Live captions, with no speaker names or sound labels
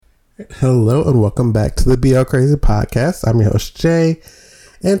Hello and welcome back to the BL Crazy Podcast. I'm your host Jay,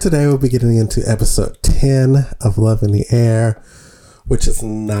 and today we'll be getting into episode 10 of Love in the Air, which is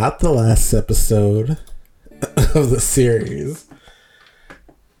not the last episode of the series,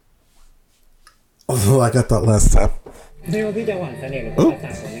 like I thought last time. Ooh,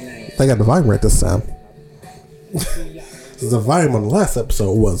 they got the volume right this time. The volume on the last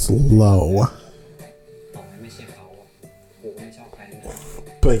episode was low.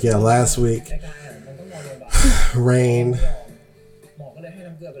 But yeah, last week, Rain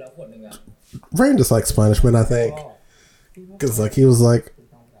just likes punishment, I think. Because like he was like,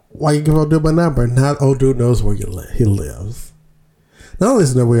 why you give old dude my number? Not old dude knows where he lives. Not only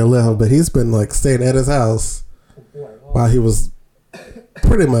does he know where he lives, but he's been like staying at his house while he was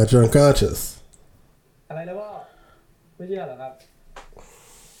pretty much unconscious.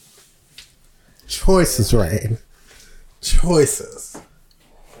 Choices, Rain. Choices.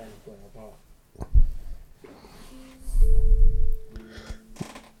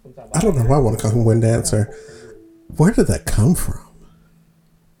 I don't know why I want to call him Wind Dancer. Where did that come from?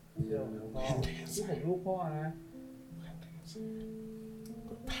 Wind Dancer.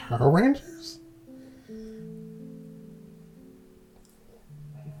 Power Rangers?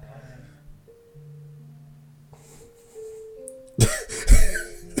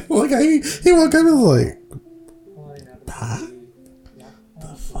 Look, he woke up and was like,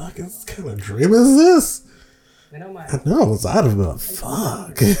 the fuck is kind of dream is this? I know I was out of it.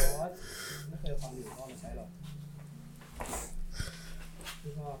 Fuck.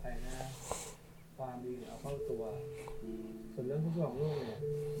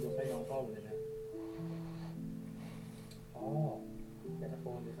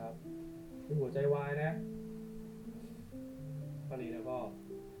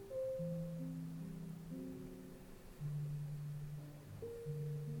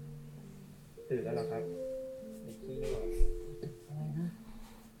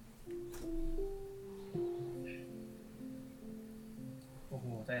โอ้โห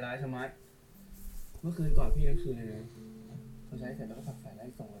ใจร้ายใช่ไหมเมื่อคืนก่อนพี่ทั้งคืนเลยนะเขาใช้เสร็จแล้วก็ผักใส่ไล่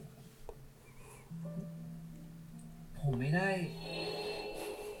ส่งเลยครับผมไม่ได้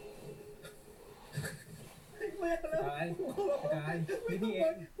กายนี่พี่เอ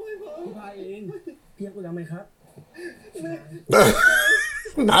งพี่พายเองเพียงกูแล้วไหมครับ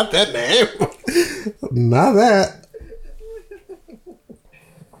Not that name. Not that.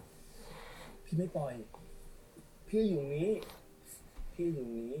 พี่ไม่ปล่อยพี่อยู่นี้พี่อยู่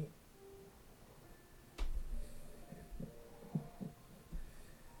นี้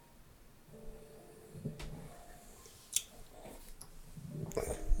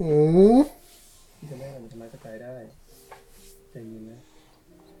พี่จะไม่ให้มันทำร้ายสกายได้ใจเย็นนะ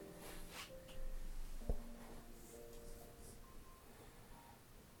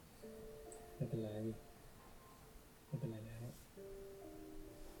ไม่เป็นไรไม่เป็นไรแล้ว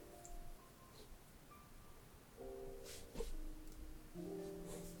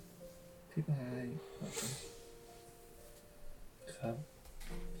พี่พายครับ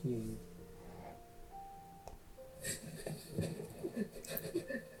พี่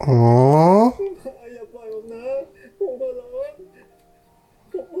อ๋อ อย่าปล่อยผมนะผมขอร้อง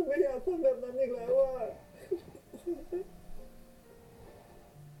ผมไม่อยากทำแบบนั้นอีกแล้วอ่ะ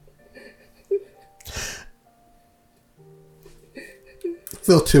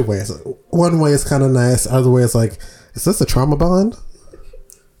Feel two ways. One way is kind of nice. Other way is like, is this a trauma bond?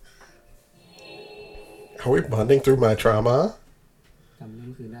 Are we bonding through my trauma? จำเรื่อ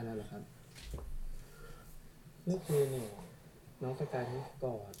งคืนได้แล้วเหรอครับเมื่อคืนเนี่ยน้องสกายทั้งก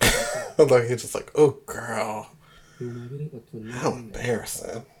อด Like he's just like, oh girl, ดูมาพี่ได้อดทนมาก how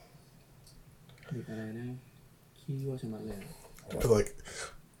embarrassing. เด็กอะไรนะขี้ยั่วชะมัดเลย Be like,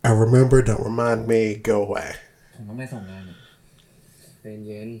 I remember, don't remind me, go away. ผมต้องไปส่งงานเ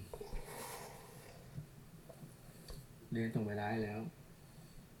ย็นเรียนส่งเวลาแล้ว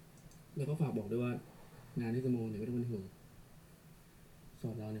แล้วก็ฝากบอกด้วยว่างานที่จะโมเนี่ยไม่ต้องเป็นห่วงสอ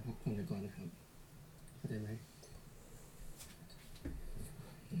บเราเนี่ยพักผ่อนกันก่อนนะครับเข้าใจไหม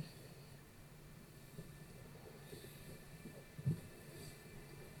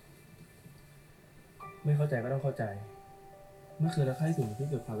ไม่เข้าใจก็ต้องเข้าใจเมื่อคืนเราไข้สูงที่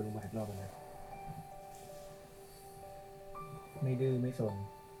เกิดความเป็นโรงพยาบาลรอบนึงนะไม่ดื้อไม่สน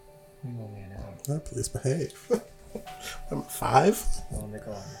ไม่งอแงนะครับ Please behave. I'm 5. นอนไป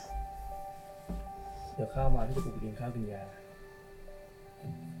ก่อนเดี๋ยวข้าวมาที่จะปลุกกินข้าวกินยา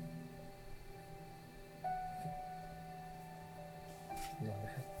ลองน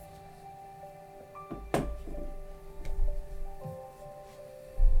ะครับ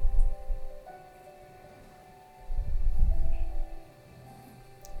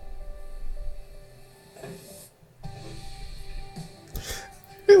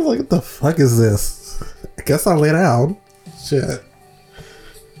was like, what the fuck is this? I guess I lay down. Shit.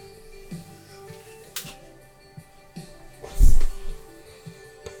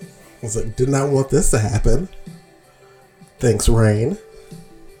 I was like, did not want this to happen. Thanks, Rain.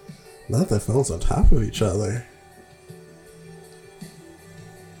 Not their phones on top of each other.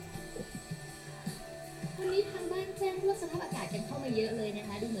 วันนี้ทางบ้านแจ้งเรื่องสภาพอากาศกันเข้ามาเยอะเลยนะค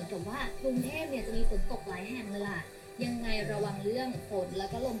ะดูเหมือนกับว่ากรุงเทพเนี่ยจะมีฝนตกหลายแห่งเลยล่ะยังไงระวังเรื่องฝนแล้ว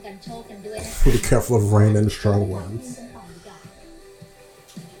ก็ลมกันโชกกันด้วยนะคะ Be careful of rain and strong winds.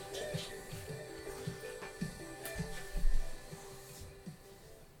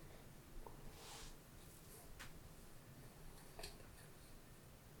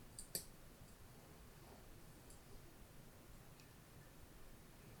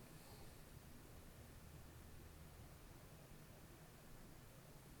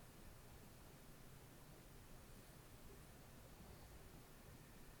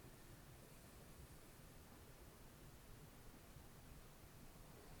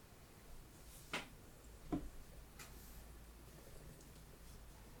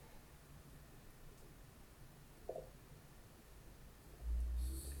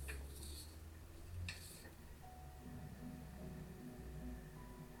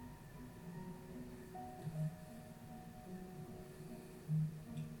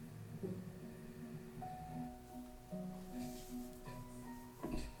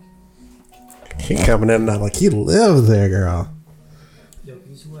 He coming in and out like he lives there, girl. เดี๋ยว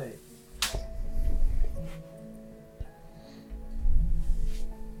พี่ช่วย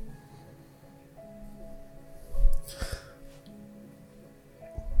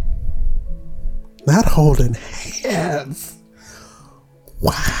Not holding hands.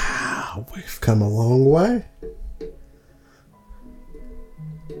 Wow, we've come a long way.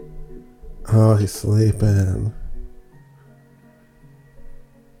 Oh, he's sleeping.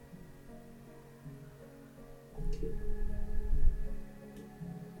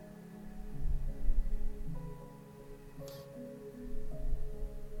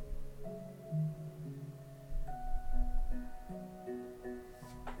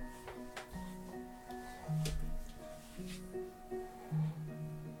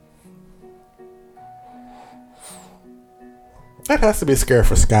 That has to be scary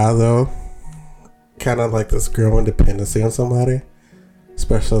for Sky, though. Kind of like this growing dependency on somebody,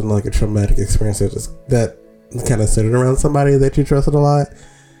 especially in like a traumatic experience that kind of centered around somebody that you trusted a lot.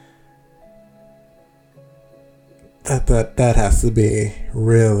 That has to be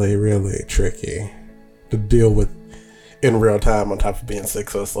really, really tricky to deal with in real time. On top of being sick,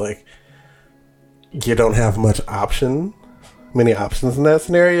 so it's like you don't have many options in that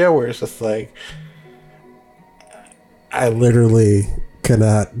scenario. Where it's just like, I literally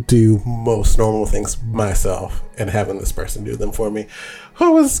cannot do most normal things myself, and having this person do them for me,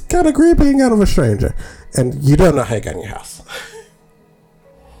 who was kind of creeping out of a stranger, and you don't know how you got in your house.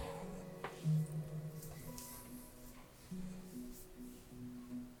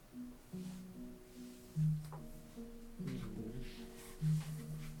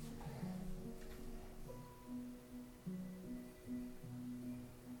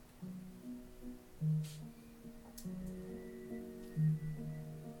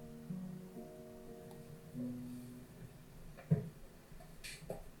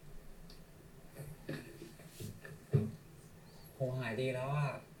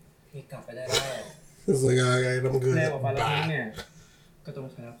 It's like, alright, I'm good. แรงออกมาแล้วเนี่ยก็ต้อง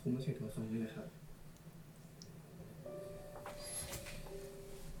ใช้คุ้มไม่ใช่ตัวทรงนี่แหละครับ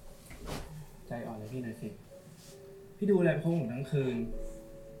ใจอ่อนเลยพี่หน่อยสิพี่ดูแลพวกผมทั้งคืน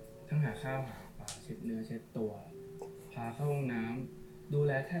ทั้งหาข้าวหาปลาเช็ดเนื้อเช็ดตัวพาเข้าห้องน้ำดูแ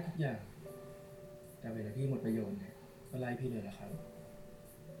ลแทบทุกอย่างแต่เวลาพี่หมดประโยชน์เนี่ยก็ไล่พี่เลยละครับ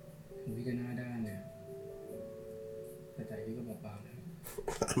ถึงพี่จะหน้าด้านเนี่ยแต่ใจพี่ก็บอบบางนะ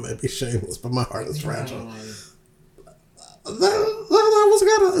I might be shameless, but my heart is fragile.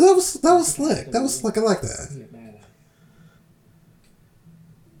 That was slick. That was slick. I like that.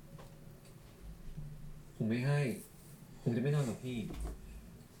 ผมไม่ให้ผมจะไม่นอนกับพี่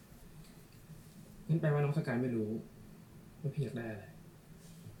นั่นแปลว่าน้องสกายไม่รู้ว่าพี่อยากได้อะไร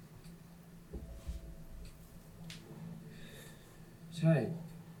ใช่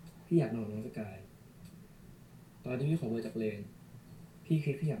พี่อยากนอนกับน้องสกายตอนที่พี่ขอเบอร์จากเลนพี่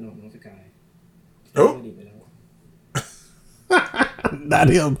คิดพี่อยากนอนกับน้องสกายไม่ดีไปแล้ว Not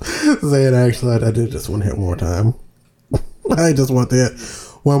him saying actually I did just want to hit one more time. I just want that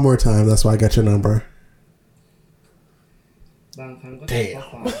one more time. That's why I got your number. บางครั้งก็ส่งข้อ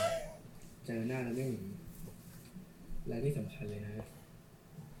ความเจอหน้าแล้วไม่หนีและที่สำคัญเลยนะ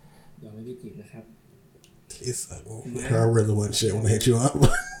ยอมให้พี่จีบนะครับ He's like, I really wasn't shit when I hit you up.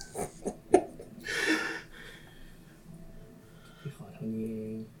 พี่ขอเท่านี้เอ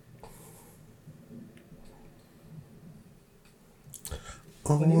ง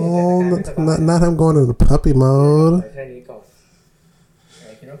Oh, not him going into puppy mode. แค่นี้ก่อนแ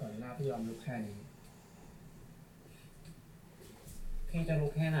ต่คิดว่าผมหน้าพี่ยอมลุกแค่นี้พี่จะลุ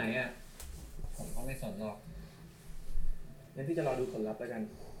กแค่ไหนอ่ะผมก็ไม่สนหรอกงั้นพี่จะรอดูผลลัพธ์แล้วกัน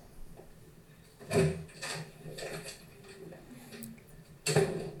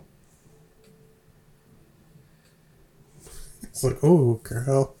It's like, oh,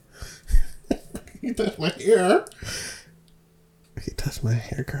 girl. He touched my hair. He touched my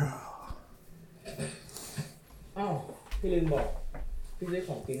hair, girl. อ้าวพี่ลืมบอกพี่ซื้อข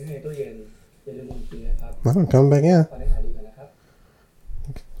องกินให้ในตู้เย็นอย่าลืมกินนะครับ I'm coming back in. ตอนนี้ขายดีกันนะครับ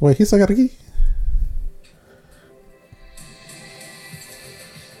Wait, he still got a key?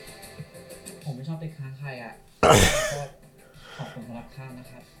 ผมไม่ชอบเด็กค้างใครอ่ะ ก็ขอบคุณสำหรับข้าวนะ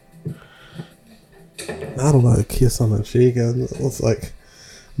ครับ I don't know, a kiss on the cheek. I was like,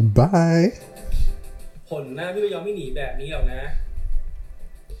 bye. ผลหน้าพี่ไม่ยอมไม่หนีแบบนี้หรอกนะ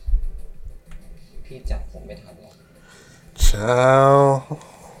พี่จับผมไม่ทันหรอก Ciao.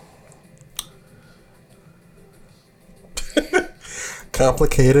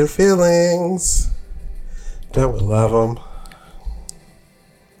 Complicated feelings. Don't we love them?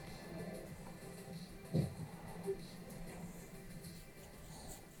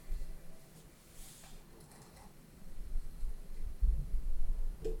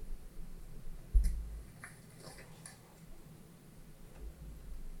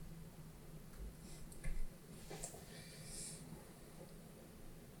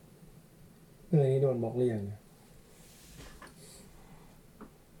เรื่องนี้โดนบล็อกหรือยัง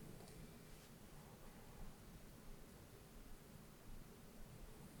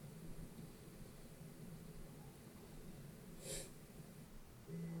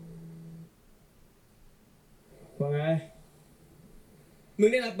ว่าไงมึง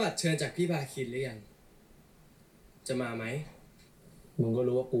ได้รับบัตรเชิญจากพี่พาคินหรือยังจะมาไหมมึงก็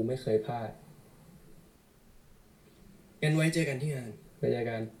รู้ว่ากูไม่เคยพลาดงั้นไว้เจอกันที่งานไปเจอ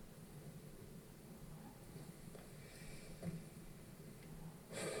กัน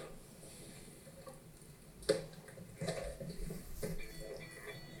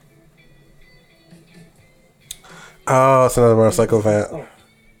Oh, it's another motorcycle van.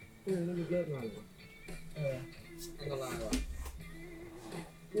 ไม่เลิกงานเลยอันตรายว่ะ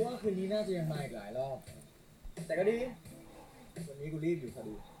กูว่าคืนนี้น่าจะยังมาอีกหลายรอบแต่ก็ดีวันนี้กูรีบอยู่พอ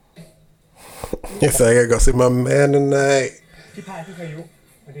ดี He said, I gotta go see my man tonight. พี่พายพี่พายุ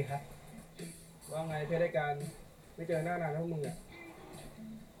สวัสดีครับว่าไงเพื่อนรายการไม่เจอหน้านานแล้วมึงอ่ะ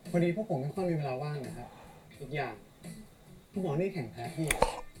พอดีพวกผมไม่ค่อยมีเวลาว่างนะครับอีกอย่างพวกหมอนี่แข่งแพ้พี่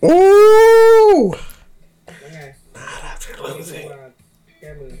Ooh! แล้วไง Not after losing. มาแก้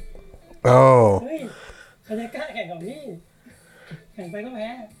มือ Oh. เฮ้ยใครจะกล้าแข่งกับพี่แข่งไปก็แพ้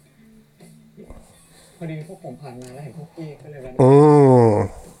พอดีพวกผมผ่านงานแล้วเห็นพวกพี่ก็เลยแวะ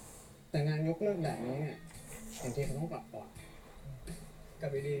แต่งานยกเลิกแบบนี้เนี่ยบางทีเขาต้องปรับก่อนกลับ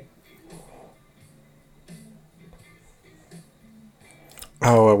ไปดี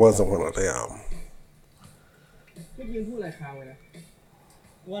Oh, it wasn't one of them. เมื่อกี้พูดอะไรค้างไว้นะ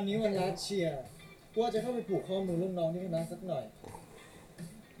วันนี้วันรัดเชียร์ว่าจะเข้าไปผูกข้อมือรุ่นน้องที่คณะสักหน่อย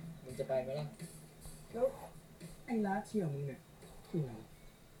มึงจะไปไหมล่ะ แล้วไอ้ร้านเที่ยวมึงเนี่ยคืออะไร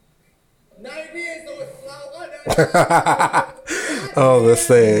ในที่สุดเราก็เดิน Oh, this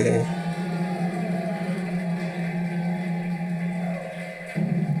thing.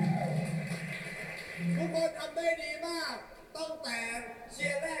 ทุกคนทำได้ดีมากตั้งแต่เชี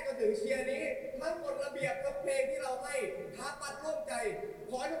ยร์แรกจนถึงเชียร์นี้ทั้งกฎระเบียบทั้งเพลงที่เราให้ท้าปัดร่วมใจ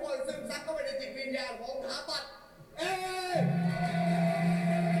ขอให้ทุกคนซึมซับเข้าไปในจิตวิญญาณของท้าปัด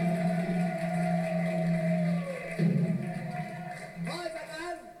เพราะฉะนั้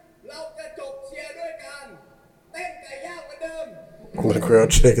นเราจะจบเชียร์ด้วยกันเต้นไก่ย่างเหมือนเดิม The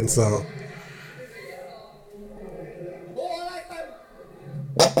grilled chicken song. โอ้อะไรกัน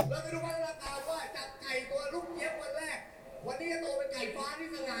เราไปดูพัฒนาการว่าจากไก่ตัวลูกเจี๊ยบวันแรกวันนี้จะโตเป็นไก่ฟ้าที่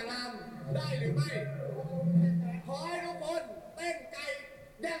สง่างามได้หรือไม่ขอให้ทุกคนเต้นไก่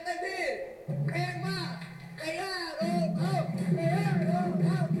อย่างเต็มที่เพลงมากไก่ย่างโดนเข้าไก่ย่างโดนเ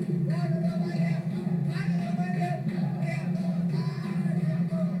ข้าเราจะไปเองพักเราไปเองไก่ย่างโดนเข้าไก่ย่าง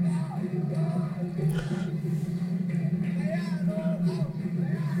โดนเข้าไก่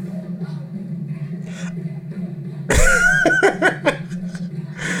ย่างโดนเข้า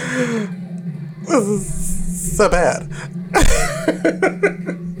This is so bad.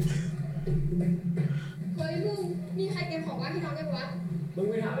 เฮ้ยมึงมีใครเตรียมของว่างให้น้องได้ปะวะ มึง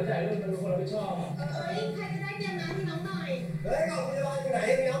ไปถามไอ้ เข้าใจว่ามันเป็นคนรับผิดชอบเอ้ยใครจะได้เตรียมน้ำให้น้องหน่อยเฮ้ยกล่องพยาบาลอยู่ไหน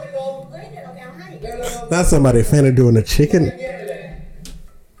มีน้องเป็นลมเฮ้ยเดี๋ยวเราไปเอาให้เร็ว That's somebody finna doing a chicken.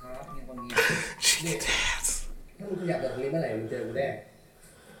 ครับมีคนนี้ Chicken dance. ถ้ามึงขยับจากนี้เมื่อไหร่มึงเจอกูแน่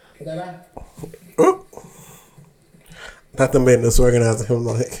เข้าใจปะ Oop. Not the man disorganized. Him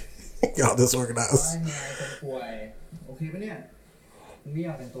like y'all disorganized. ไงคนป่วยโอเคปะเนี่ยมึงไม่อย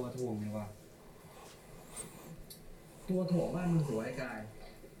ากเป็นตัวถ่วงเลยวะตัวถ่วงบ้านมึงสวยกาย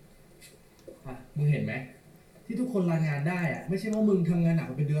อ่ะมึงเห็นไหมที่ทุกคนลางานได้อะไม่ใช่เพราะมึงทำงานหนัก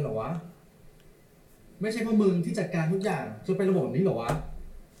มาเป็นเดือนหรอวะไม่ใช่เพราะมึงที่จัดการทุกอย่างจนเป็นระบบนี้หรอวะ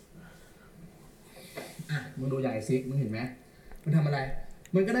อ่ะมึงดูใหญ่ซิมึงเห็นไหมมันทำอะไร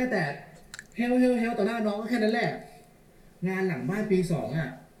มันก็ได้แต่เฮลต่อหน้าน้องก็แค่นั้นแหละงานหลังบ้านปี 2อ่ะ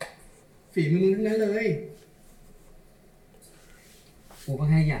ฝีมือมึงทั้งนั้นเลยกูก็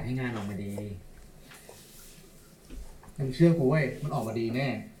แค่อยากให้งานออกมาดีมึงเชื่อกูเว้ยมันออกมาดีแน่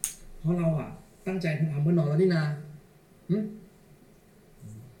เพราะเราอ่ะตั้งใจทำเพื่อน้องแล้วนี่นา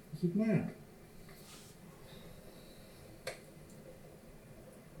คิดมาก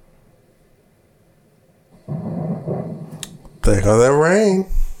There go that rain.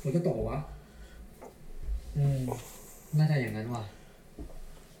 มันจะตกวะน่าจะอย่างนั้นว่ะ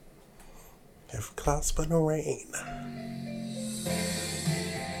If clouds but no rain.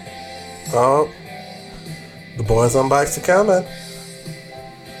 Oh, the boys on bikes are coming.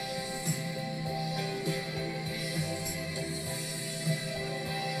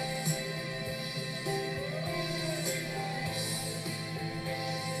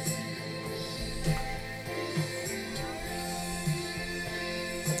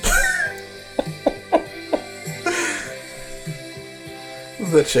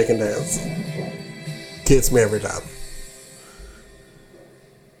 The chicken dance gets me every time.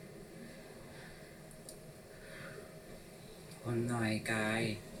 คนหน่อยกาย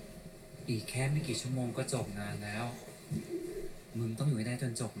อีกแค่ไม่กี่ชั่วโมงก็จบงานแล้วมึงต้องอยู่ให้ได้จ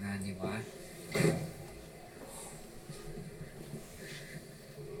นจบงานดิวะ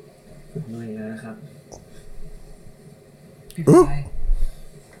หน่อยนะครับ พี่เป็นไร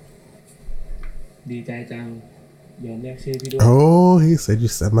ดีใจจังเดี๋ยวเรียกชื่อพี่ด้วย Oh, he said you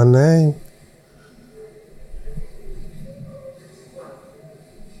said my name.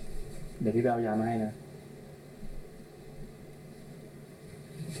 เดี๋ยวพี่ไปเอายามาให้นะ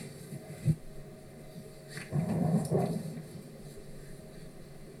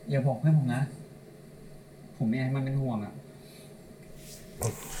อย่าบอกเพื่อนผมนะ ผมไม่อยากให้มันเป็นห่วงอ่ะ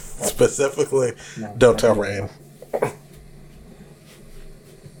Specifically, don't tell Rain.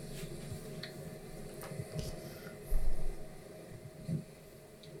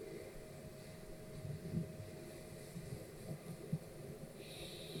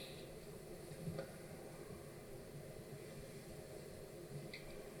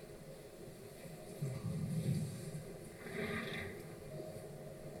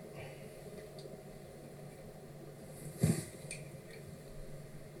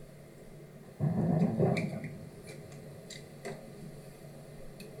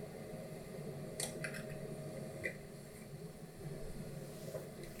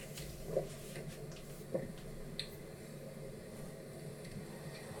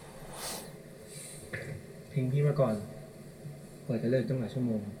ทิ้งพี่มาก่อนกว่าจะเลิกตั้งหลายชั่วโ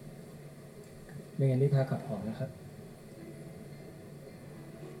มงไม่งั้นพี่พากลับหอนะครับ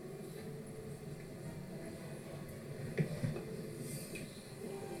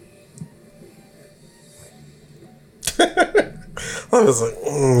I was like,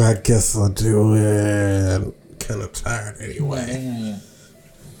 I guess I'll do it. Kind of tired ได้ anyway. ไงอ่ะ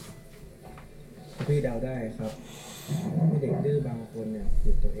พี่เดาได้ครับมีเด็กดื้อบางคนเนี่ยห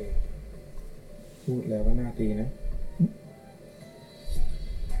ยุดตัวเองพูดแล้วก็น่าตีนะ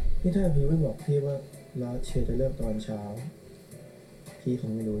นี่ถ้าพี่ไม่บอกพี่ว่าลอสเชียร์จะเลิกตอนเช้าพี่ค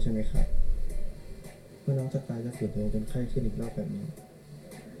งไม่รู้ใช่ไหมครับว่าน้องสกายจะฝืนตัวเองจนไข้ขึ้นอีกรอบแบบนี้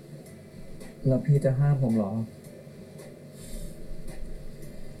แล้วพี่จะห้ามผมหรอ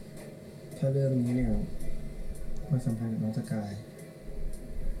ถ้าเรื่องนี้เนี่ยมันสำคัญกับน้องสกาย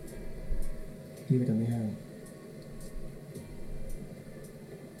พี่ก็จะไม่ห้าม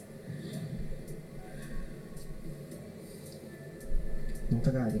น้องส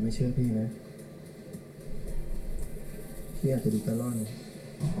กายจะไม่เชื่อพี่นะพี่อาจจะดูกระล่อน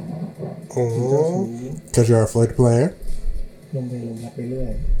Because you're a flute player. ลงเพลงลงพัดไปเรื่อ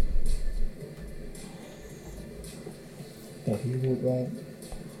ยแต่พี่พูดว่า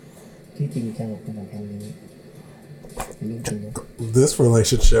ที่จริงจังกับความสัมพันธ์นี้เป็นเรื่องจริงนะ This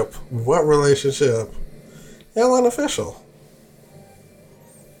relationship. What relationship? Hell, unofficial.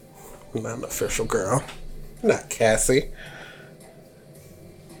 Not an official girl. Not Cassie.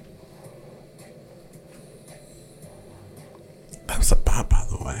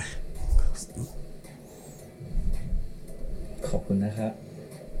 boy. ขอบคุณนะครับ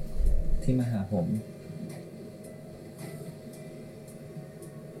ที่มาหาผม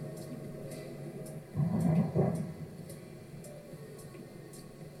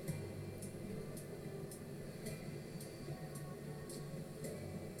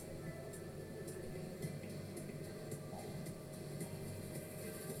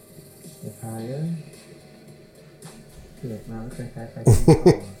เดี๋ยวพายเกิดมาแล้วเคยไปที่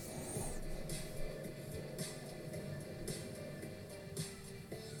ต่อ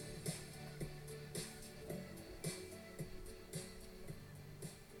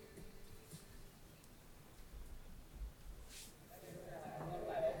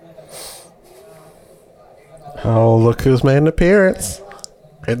Oh, look who's made an appearance.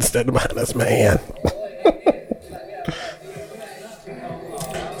 Instead of this man.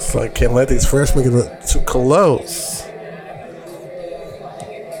 It's like, can't let these freshmen get too close.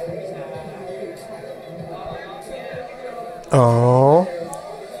 Oh.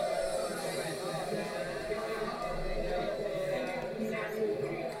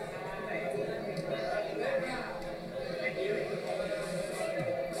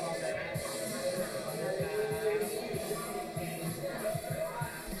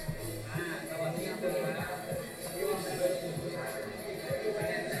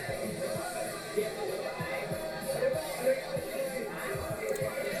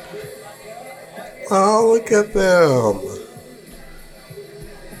 Oh, look at them.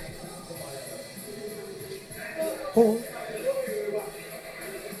 Oh.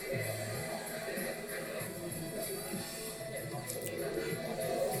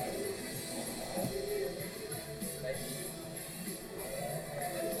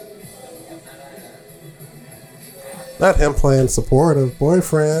 Not him playing supportive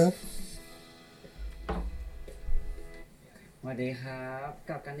boyfriend. สวัสดีครับ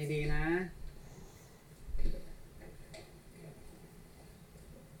กลับกันดีๆนะ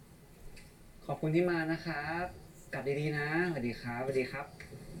ขอบคุณที่มานะครับ กลับดีๆนะสวัสดีครับสวัสดีครับ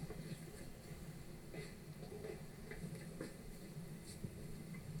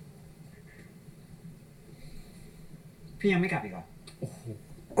พี่ยังไม่กลับอีกเหรอ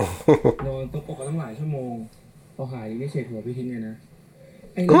โดนตัวปกกันตั้งหลายชั่วโมงพอหายนี่เฉดหัวพี่ทิ้งเลยนะ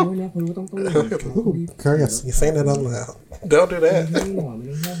ไอ้เรื่องนี้ผมรู้ต้อง Curious, you saying that out loud. Don't do ไม่ that. หล่อไม่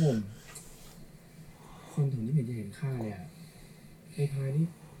ต้องแค่ผมคนถึงที่เห็นจะเห็นค่าเลยอ่ะไอ้พายนี่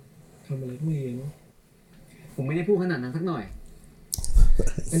ทำอะไรพวกนี้เนาะ ผมไม่ได้พูดขนาดนั้นสักหน่อย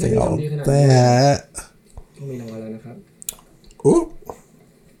ไอ้ที่ทำดีขนาดนี้ That. ต้องมีรางวัลแล้วนะครับ Ooh.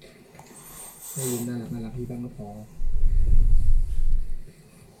 ให้ยิ้มน่ารักพี่บ้างก็พอ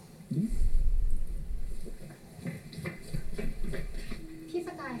พี่ส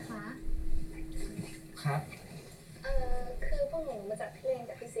กายคะ ครับ คือพวกหนูมาจากพี่เลน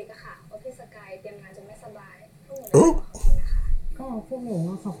กับพี่ซิกอะค่ะว่าพี่สกายเตรียมงานจนไม่สบายพวกหนูได้ขอขอบคุณนะคะ ก็พวกหนู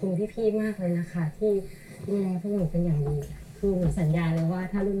ขอบคุณพี่ๆมากเลยนะคะ ที่ดูแลพวกหนูเป็นอย่างดีคือหนูสัญญาเลยว่า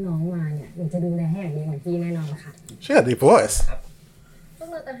ถ้ารุ่นน้องมาเนี่ยหนูจะดูแลให้อย่างดีของพี่แน่นอนค่ะ She had a deep voice. พวก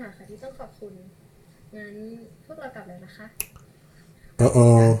เราต่างหากค่ะที่ต้องขอบคุณงั้นพวกเรากลับเลยนะคะ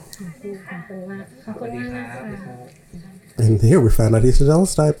Uh-oh. ขอบคุณมากขอบคุณมากนะคะ And here we found out he's a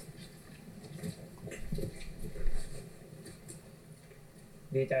jealous type.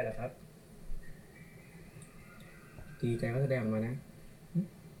 ดีใจเหรอครับ ดีใจก็แสดงออกมานะ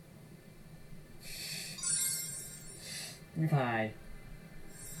ไม่พาย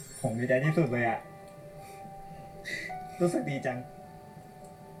ผมดีใจที่สุดเลยอะรู้สึกดีจัง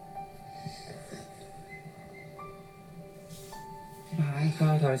พายข้า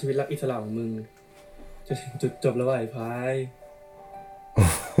วทางชีวิตรักอิสระของมึง จะถึงจุดจบแล้วว่ะไอ้พาย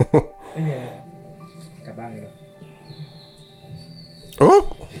ไม่มีอะไรกลับบ้านเลย Oh.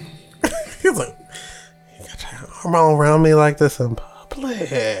 He's like, you got your arm all around me like this in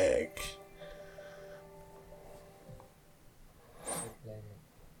public.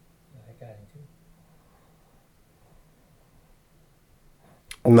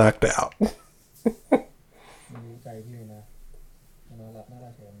 Knocked out. รู้ใจพี่นะนอนหลับหน้ารา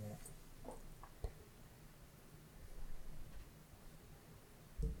เฉยเนี่ย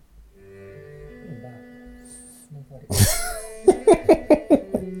บ้าไม่พอดี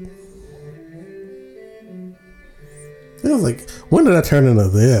It was like, when did I turn into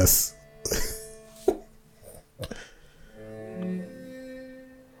this?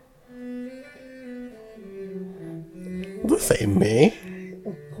 This ain't me. อ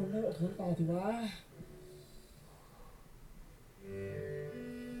ดทนได้อดทนต่อสิวะ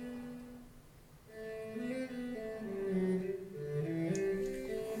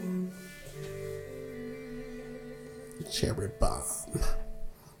Cherry bomb.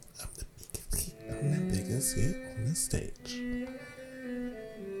 guys yet on this stage.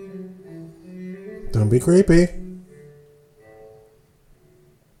 Don't be creepy.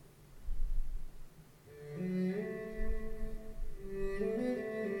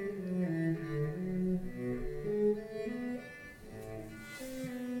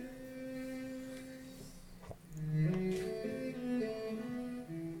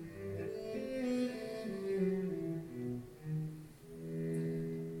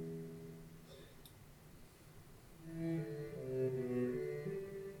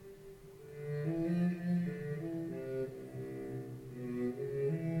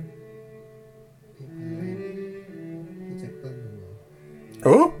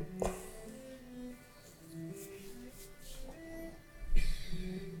 Oh.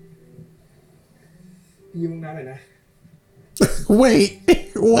ยุ่งน้ำเลยนะ Wait.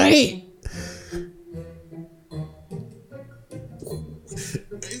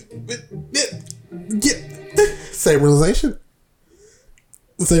 Yeah. Same realization.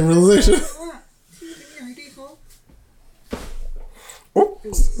 Oh,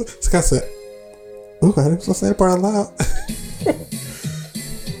 Scott said, "Oh, I didn't say that part out loud."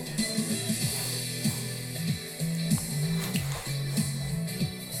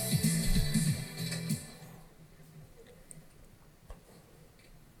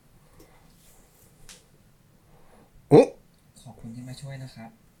 Oh. ขอบคุณที่มาช่วยนะครับ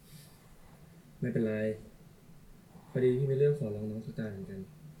ไม่เป็นไร พอดีพี่มีเรื่องขอร้องน้องสตาร์เหมือนกัน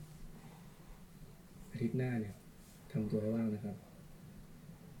อาทิตย์หน้าเนี่ยทำตัวให้ว่างนะครับ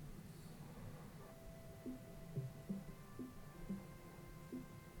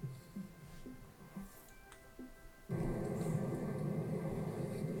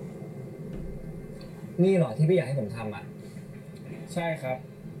นี่เหรอที่พี่อยากให้ผมทำอ่ะ ใช่ครับ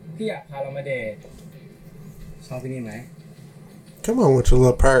พี่อยากพาเรามาเดทชอบที่นี่ไหม Come on with your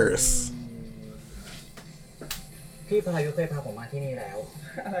little purse. พี่พายุเคยพาผมมาที่นี่แล้ว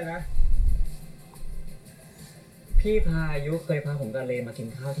อะไรนะ พี่พายุเคยพาผมกับเลมากิน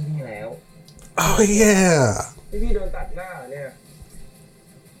ข้าวที่นี่แล้ว Oh yeah. พี่โดนตัดหน้าเนี่ย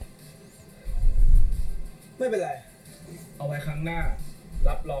ไม่เป็นไร เอาไว้ครั้งหน้า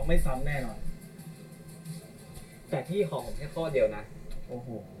รับรองไม่ซ้ำแน่นอน แต่พี่ขอผมแค่ข้อเดียวนะ โอ้โห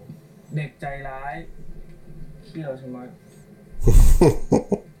เด็กใจร้ายเขี้ยวใช่ไหม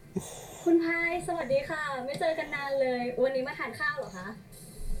คุณพายสวัสดีค่ะ ไม่เจอกันนานเลย วันนี้มาทานข้าวเหรอคะ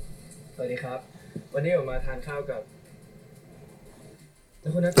สวัสดีครับ วันนี้ผมมาทานข้าวกับ แล้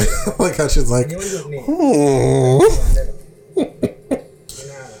วคุณนัท Like how she's วัน like, นี้วันหยุดนี่ "Hmm." ร้านได้เหรอไม่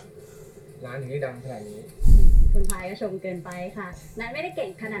น่าละร้านถึงได้ดังขนาดนี้ คุณพายก็ชมเกินไปค่ะ นัทไม่ได้เก่ง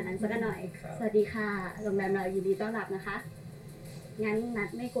ขนาดนั้นสักหน่อย ครับ สวัสดีค่ะ โรงแรมเรายินดีต้อนรับนะคะ งั้นนัท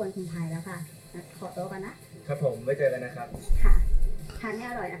ไม่กวนคุณพายแล้วค่ะ นัทขอตัวก่อนนะ ครับผมไว้เจอกันนะครับ ค่ะ ทานให้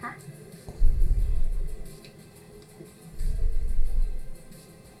อร่อยนะคะ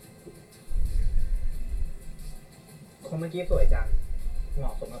คนเมื่อกี้สวยจังเหมา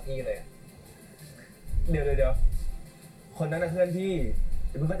ะสมกับพี่เลยอะเดี๋ยว คนนั้นน่ะเพื่อนพี่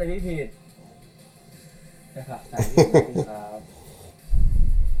อย่าเพิ่งเข้าใจพี่ผิดนะครับแต่พี่ผิดครับ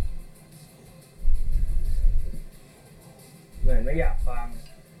เหมือนไม่อยากฟัง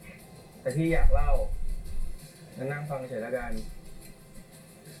แต่พี่อยากเล่างั้นนั่งฟังเฉยแล้วกัน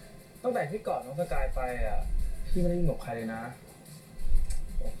ตั้งแต่ที่ก่อนน้องสกายไปอ่ะ พี่ไม่ได้ยุ่งกับใครเลยนะ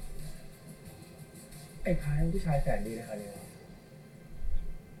ไอ้พายเป็นผู้ชายแสนดีเลยค่ะเนี่ย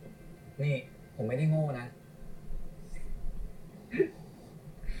นี่ผมไม่ได้โง่นะ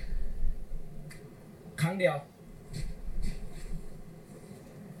ครั้งเดียว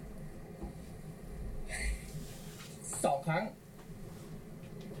 2 ครั้ง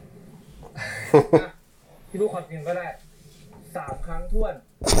อ่ะพี่พูดความจริงก็ได้ 3 ครั้งท้วน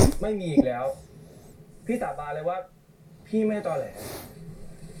ไม่มีอีกแล้ว พี่สาบานเลยว่า พี่ไม่ได้ตอแหล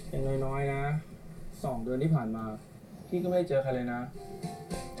อย่างน้อยๆนะ 2 เดือนที่ผ่านมา พี่ก็ไม่ได้เจอใครเลยนะ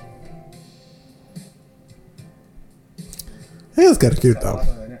He is kind of cute แต่ though. ว่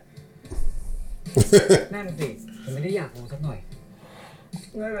าเนี่ย นั่นสิผมไม่ได้อยากรู้สักหน่อย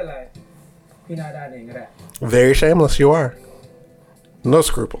ไม่เป็นไร พี่หน้าด้านเองก็ได้ Very shameless you are. No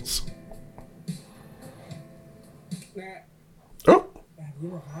scruples. แน่ Oh. แบบนี้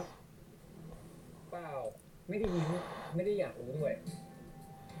เหรอครับ เปล่า ไม่ได้ยิ้มไม่ได้อยากรู้ด้วย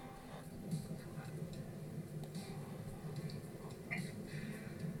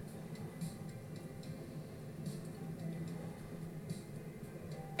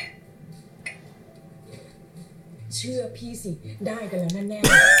เชื่อพี่สิได้กันแล้วแน่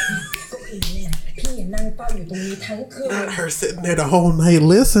ๆก็อีเนี่ยพี่นั่งเฝ้าอยู่ตรงนี้ทั้งคืน Not her sitting there the whole night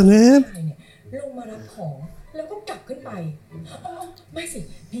listening. ชายเนี่ยลงมารับของแล้วก็กลับขึ้นไปอ๋อไม่สิ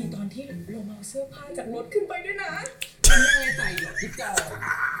นี่ตอนที่ลงมาเอาเสื้อผ้าจากรถขึ้นไปด้วยนะแน่ใจเหรอพี่จอย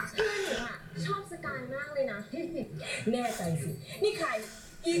เพื่อนหนูอะชอบสกายมากเลยนะแน่ใจสินี่ใคร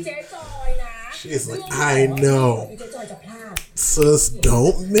อีเจจอยนะ She's like I know อีเจจอยจะพลาด sis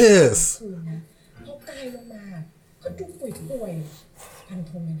don't miss คืนนะพอกายลงมาก็ดูป่วยๆพัน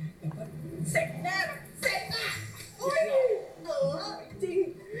ธงเลยนะแบบว่าเสร็จแน่เสร็จอ่ะโอ้ยจริง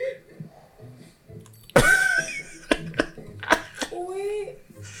อุ้ย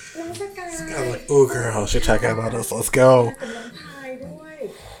น้องสกาย I was like ooh girl she checking about us let's go กำลังพายด้วย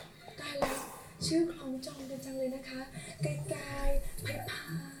ตายแล้วชื่อคล้องจองกันจังเลยนะคะไกลๆพา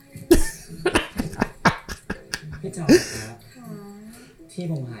ย พี่จอยครับ ค่ะ ที่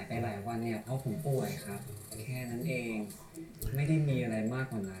ผมหายไปหลายวันเนี่ยเพราะผมป่วยครับ แค่นั้นเองไม่ได้มีอะไรมาก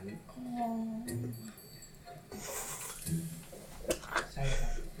กว่านั้น อ๋อ ใช่ครั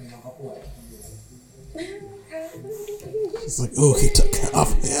บเป็นน้องเขาป่วย she's like ooh he took care of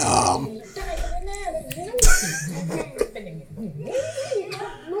him ได้แน่ๆเลยเป็นอย่างนี้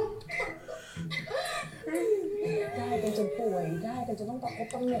ได้กันจนป่วยได้กันจนต้องประคบ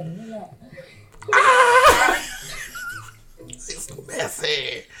ประหงมนี่แหละ it's so messy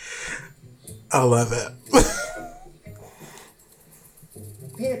I love it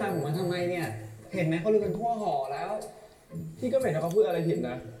พี่ตามผมมาทำไมเนี่ยเห็นไหมเขาลือกันทั่วหอแล้ว พี่ก็ไม่เห็นว่าเขาพูดอะไรผิด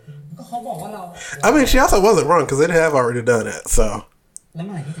นะ ก็เขาบอกว่าเรา I mean she also wasn't wrong because they have already done it so แล้วเ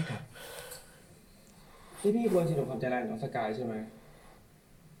มื่อไหร่พี่จะกลับ พี่ควรจะดูความใจแรงของสกายใช่ไหม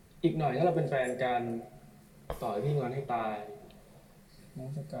อีกหน่อยถ้าเราเป็นแฟนกันต่อให้พี่งอนให้ตายน้อง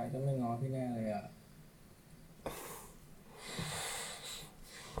สกายก็ไม่ง้อพี่แน่เลยอ่ะ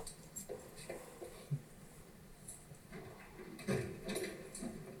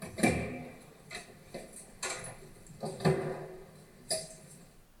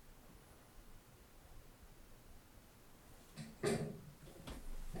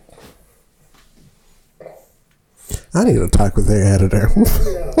I need to talk with their editor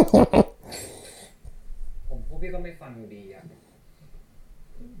ผมพูดพี่ก็ไม่ฟังอยู่ดีอะ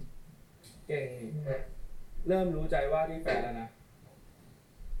เก่งเริ่มรู้ใจว่าที่แฟนแล้วนะ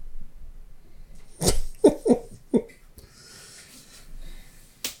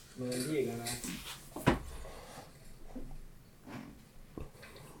เมินพี่อีกแล้วนะ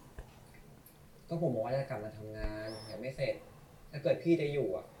ก็ผมบอกว่าจะกลับมาทำงานยังไม่เสร็จ ถ้าเกิดพี่จะอยู่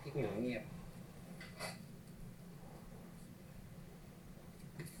อ่ะพี่ก็อยู่เงียบ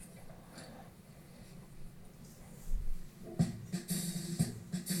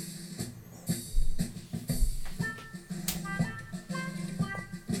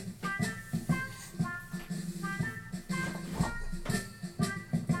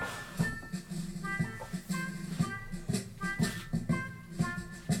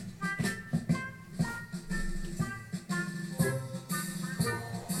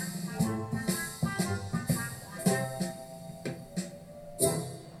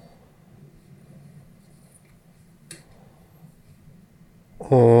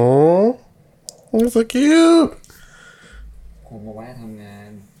oh it's so cute ผมบอกว่าจะทำงาน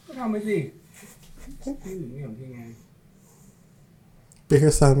ก็ทำไปสิพี่หญิงไม่ของพี่ไง be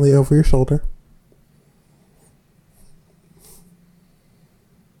here silently over your shoulder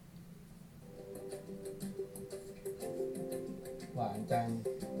หวานจัง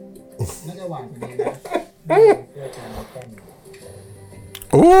น่าจะหวานกว่านี้นะเพื่อการมาต้ม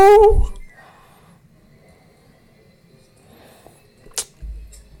ooh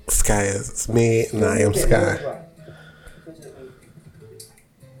Sky is me and I am Sky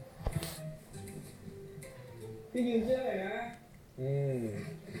พี่ยืนเชื่อเลยนะ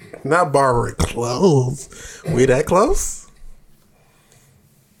not borrowing clothes we that close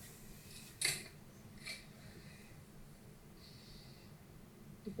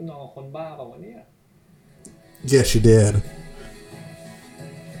นอนคนบ้าเปล่าวะเนี่ย yes you did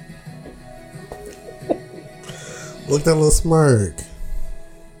look at that little smirk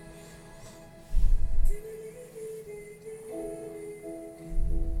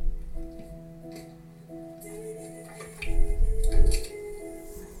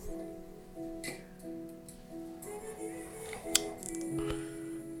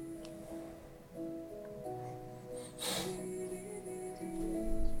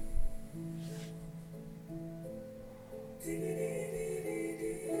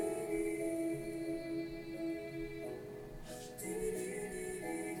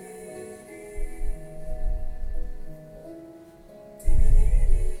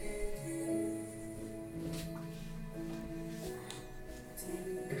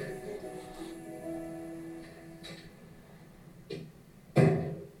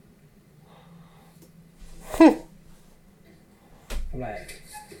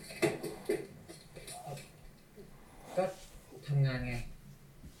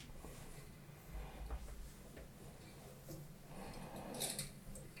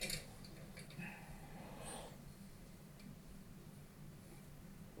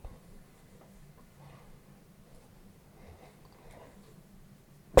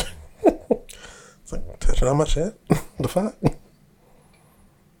touching on my shit. The fuck?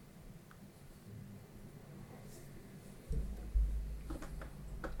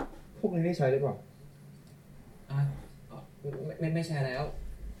 พวกนี้ได้ใช้หรือเปล่า อ่ะไม่ใช่แล้ว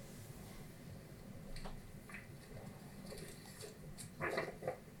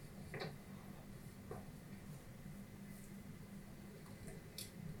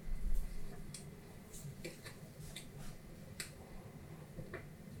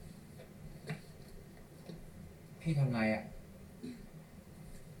พี่ทำไรอ่ะ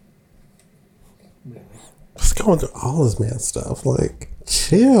Just going through all this man stuff. Like,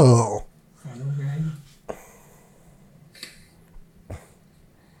 chill. หาลูกไง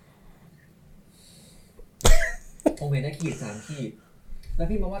ผมเห็นได้ขีด3 ขีด แล้ว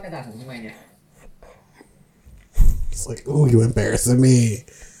พี่มาว่ากระดาษผมทำไมเนี่ย It's like, ooh, you embarrassing me.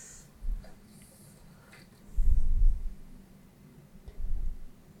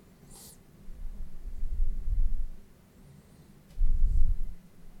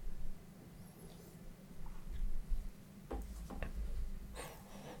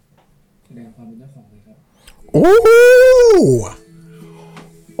 แสดงความเป็นเจ้าของเลยครับ Ooh.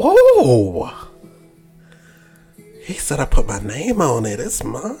 Oh. He said I put my name on it. It's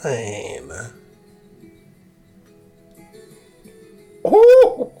mine.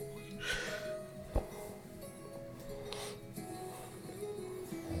 Oh.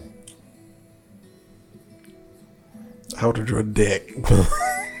 I would have drew a dick.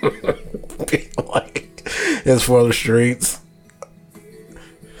 Be like, it's for the streets.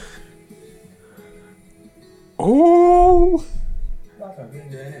 Oh. ว่าแบบเรื่อง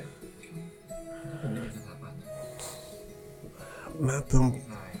เยอะเนี่ย ผมได้เป็นสถาบัน Not them. พี่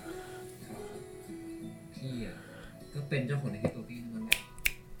พายพี่อ่ะก็เป็นเจ้าของในแค่ตัวพี่เท่านั้นแหละ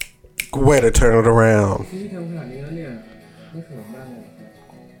Way to turn it around. พี่ทำขนาดนี้แล้วเนี่ยไม่เขินบ้างเลยเหรอครับ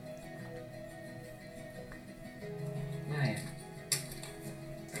ไม่อะ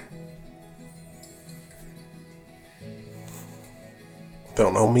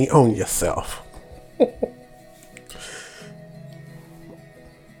Don't own me, own yourself.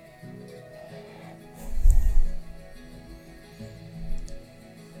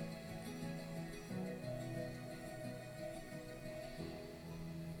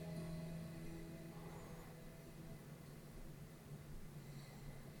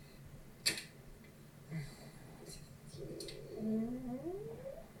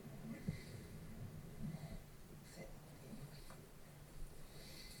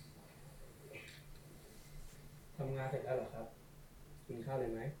ทำงานเสร็จแล้วเหรอครับ กินข้าวเล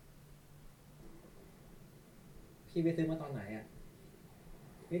ยไหม พี่ไปซื้อมาตอนไหนอ่ะ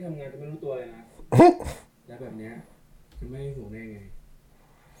นี่ทำงานจะไม่รู้ตัวเลยนะ แล้วแบบเนี้ยจะไม่หิวได้ไง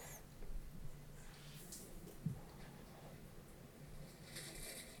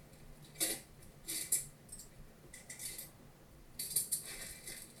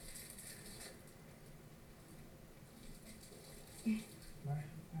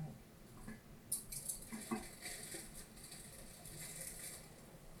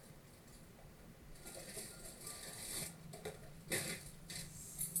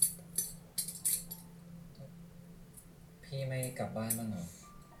พี่ไม่กลับบ้านบ้างเหรอ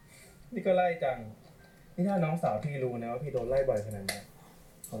นี่ก็ไล่จัง นี่ถ้าน้องสาวพี่รู้นะว่าพี่โดนไล่บ่อยขนาดนี้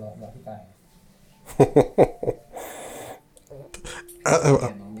เขาหลอกเราพี่ตาย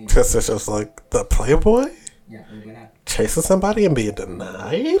This is just like the Playboy อยากรู้ไหมล่ะ chasing somebody and being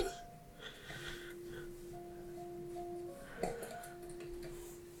denied.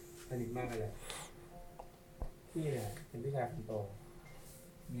 สนิทมากเลยแหละพี่เนี่ยเป็นพี่ชายคนโต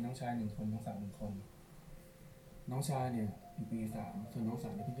มีน้องชาย1 คน น้องสาว1 คน น้องชายเนี่ยอยู่ปี 3 ส่วนน้องสา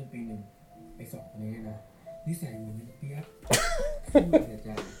วเนี่ยเพิ่งขึ้นปี 1 ไอ้2 คนนี้นะนิสัยเหมือนเป็นเปี๊ยกซึ่งเสียใจ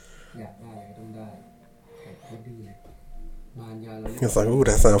อยากได้อะไรก็ต้องได้แต่ก็ดื้อเลยมารยาเรา It's like, ooh,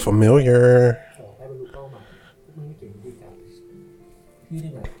 that sounds familiar. ขอให้บรรลุเป้าหมายพวกมึงไม่เก่งดีกันพี่ได้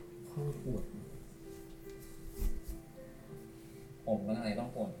แบบโคตรปวด ผมก็อะไรต้อง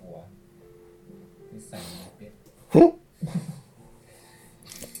ปวดหัวนิสัยมันเปลี่ยน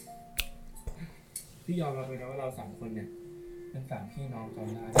พี่ยอมรับเลยนะว่าเรา3 คนเนี่ยเป็น3 พี่น้องกัน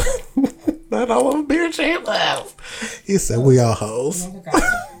ได้ Not all of them being shameless. He said, we all น้อง hoes. สกาย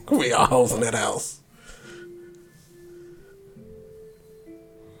เนี่ย We all hoes in that house.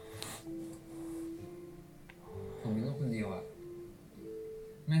 ผมเป็นลูกคนเดียวอ่ะ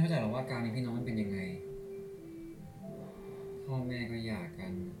ไม่เข้าใจหรอกว่าการมีพี่น้องมันเป็นยังไง พ่อแม่ก็หย่ากั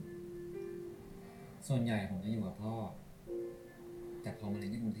น ส่วนใหญ่ผมจะอยู่กับพ่อ แต่พอมาเรีย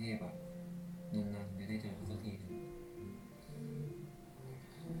นที่กรุงเทพอ่ะนานๆจะได้เจอเขาสักทีนึง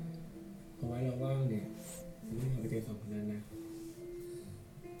เอาไว้เราว่างเนี่ยผมไม่ขอไปเจอ2 คนนั้นนะ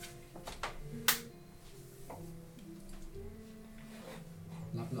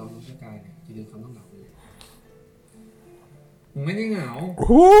รับรองน้องสกายเนี่ยจะลืมคำว่าเหงาเลยผมไม่ได้เหงา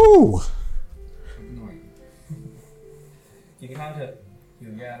Ooh. หน่อย กินข้าวเถอะหิ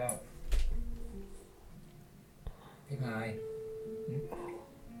วแย่แล้ว พี่พาย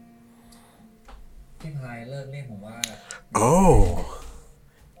เลิกเรียกผมว่า Oh.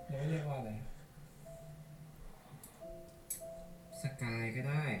 แล้วไม่เรียกว่าอะไร สกายก็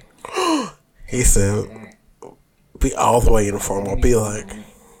ได้ He said, be all the way informal. Be like,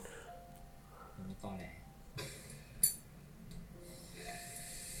 ผมไม่ตอแหล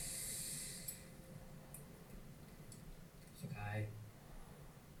สกาย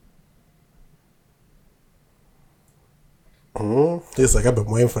he's like, I've been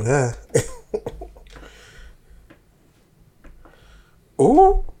waiting for that.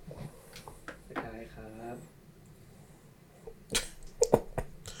 Ooh. สกายครับ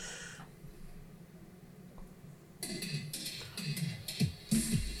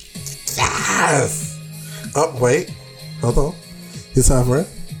Yes. Oh, wait. Hold on. He's hovering.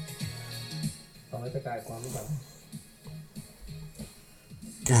 เอาไว้สกายความรู้สึก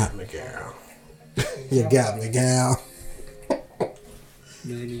Got me, girl. You got me, gal.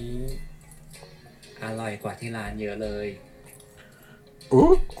 มื้อนี้อร่อยกว่าที่ร้านเยอะเลย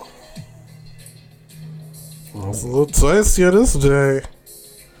Ooh. It's a little tastier this day.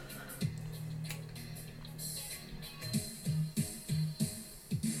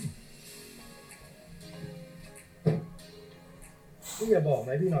 พี่อย่าบอกน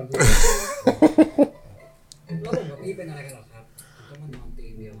ะพี่นอนด้วย แล้วผมกับพี่เป็นอะไรกันหรอครับผมก็มานอนตี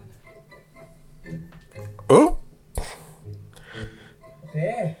เดียวกันนะ Ooh. โอเค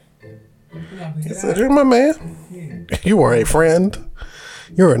พี่นอนพื้น He ได้ said, you're my man. You are a friend.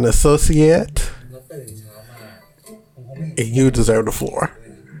 You're an associate. แล้วตื่นเช้ามาผมคงไม่เห็น And you deserve the floor.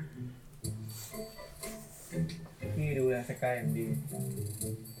 พี่ดูแลสกายอย่างดี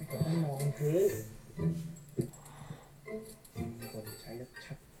แต่ก็ต้องมองพื้นกดใช้แล้ว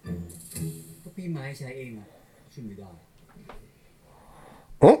ชัด ก็พี่ไม้ใช้เองอะช่วยไม่ได้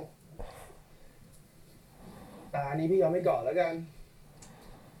Oh. ตานี้พี่ยอมไม่ก่อนแล้วกัน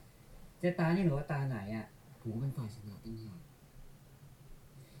เจ๊ตานี่หรือว่าตาไหนอ่ะผมเป็นฝ่ายชนะตั้งหาก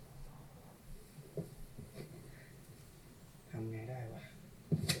ทำไงได้วะ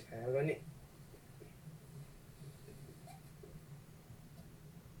แพ้แล้วนี่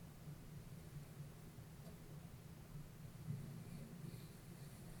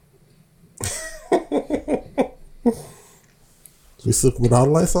We sleeping with all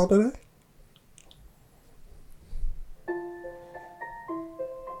the lights on today?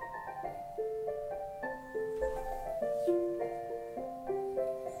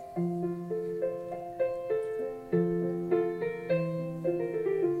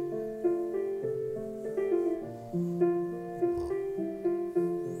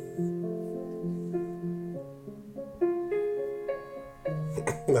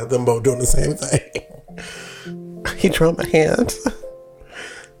 Not them both doing the same thing. He drew my hand.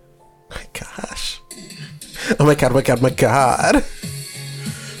 My gosh. Oh my god, my god, my god.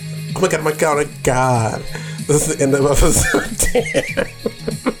 Oh my god, my god, my god. This is the end of episode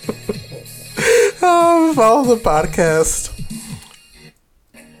 10. Follow the podcast.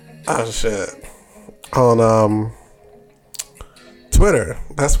 Oh shit. On Twitter.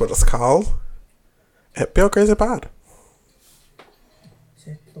 That's what it's called. At Bill Crazy Pod. เ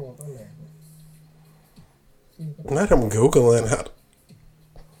ช็ดตัวก็แรง Not him Googling how to.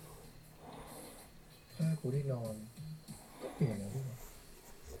 ผ้ากูได้นอนก็เปลี่ยนแล้วพี่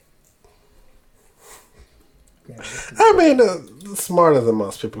เปลี่ยนแล้ว I mean, smarter than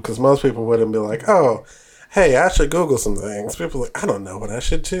most people, because most people wouldn't be like, oh, hey, I should Google some things. People are like, I don't know what I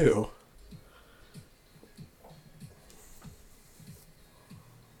should do.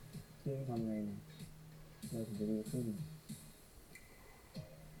 พี่ต้องทำไงเนี่ยเราถึงจะดีขึ้น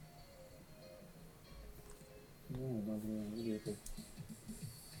บางทีไม่ดีขึ้น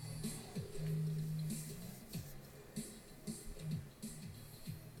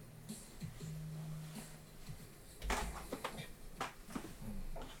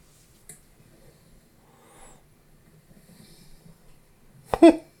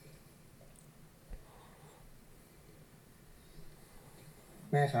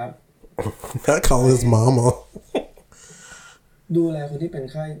แม่ครับ I call his mama. ดูแลคนที่เป็น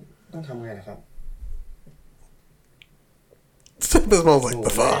ไข้ต้องทำไงนะครับ His mom's like,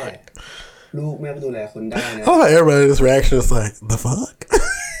 the fuck? ลูกแม่ก็ดูแลคนได้นะ I love how everybody's reaction is like, the fuck?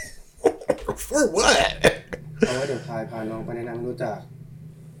 For what? เอาไว้เดี๋ยวพายพาน้องไปแนะนำรู้จัก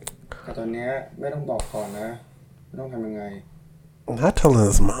แต่ตอนเนี้ยไม่ต้องบอกก่อนนะไม่ต้องทำยังไง Not telling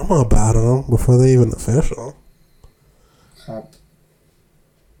his mama about him before they even official. ครับ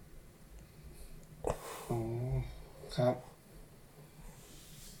ครับ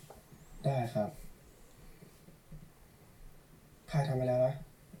ได้ครับพายทำไปแล้วนะ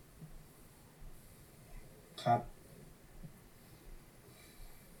ครับ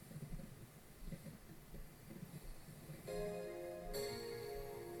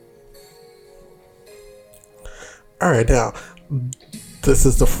All right, now this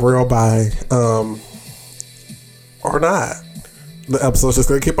is the for real by or not. The episode's just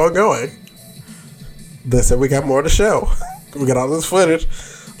gonna keep on going. They said we got more to show. We got all this footage.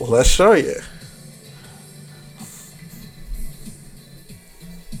 Let's show you.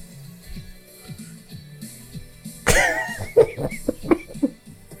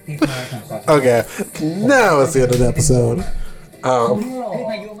 Okay, now it's the end of the episode. เฮ้ย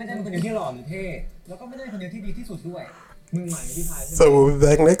พายุไม่ได้เป็นคนเดียวที่หล่อหรือเท่แล้วก็ไม่ได้เป็นคนเดียวที่ดีที่สุดด้วยมึงหมายพี่พายใช่ไหม So we'll be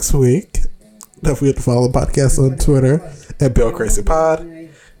back next week. Don't forget to follow the podcast on Twitter at BillCrazyPod.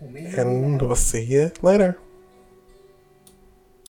 And we'll see you later.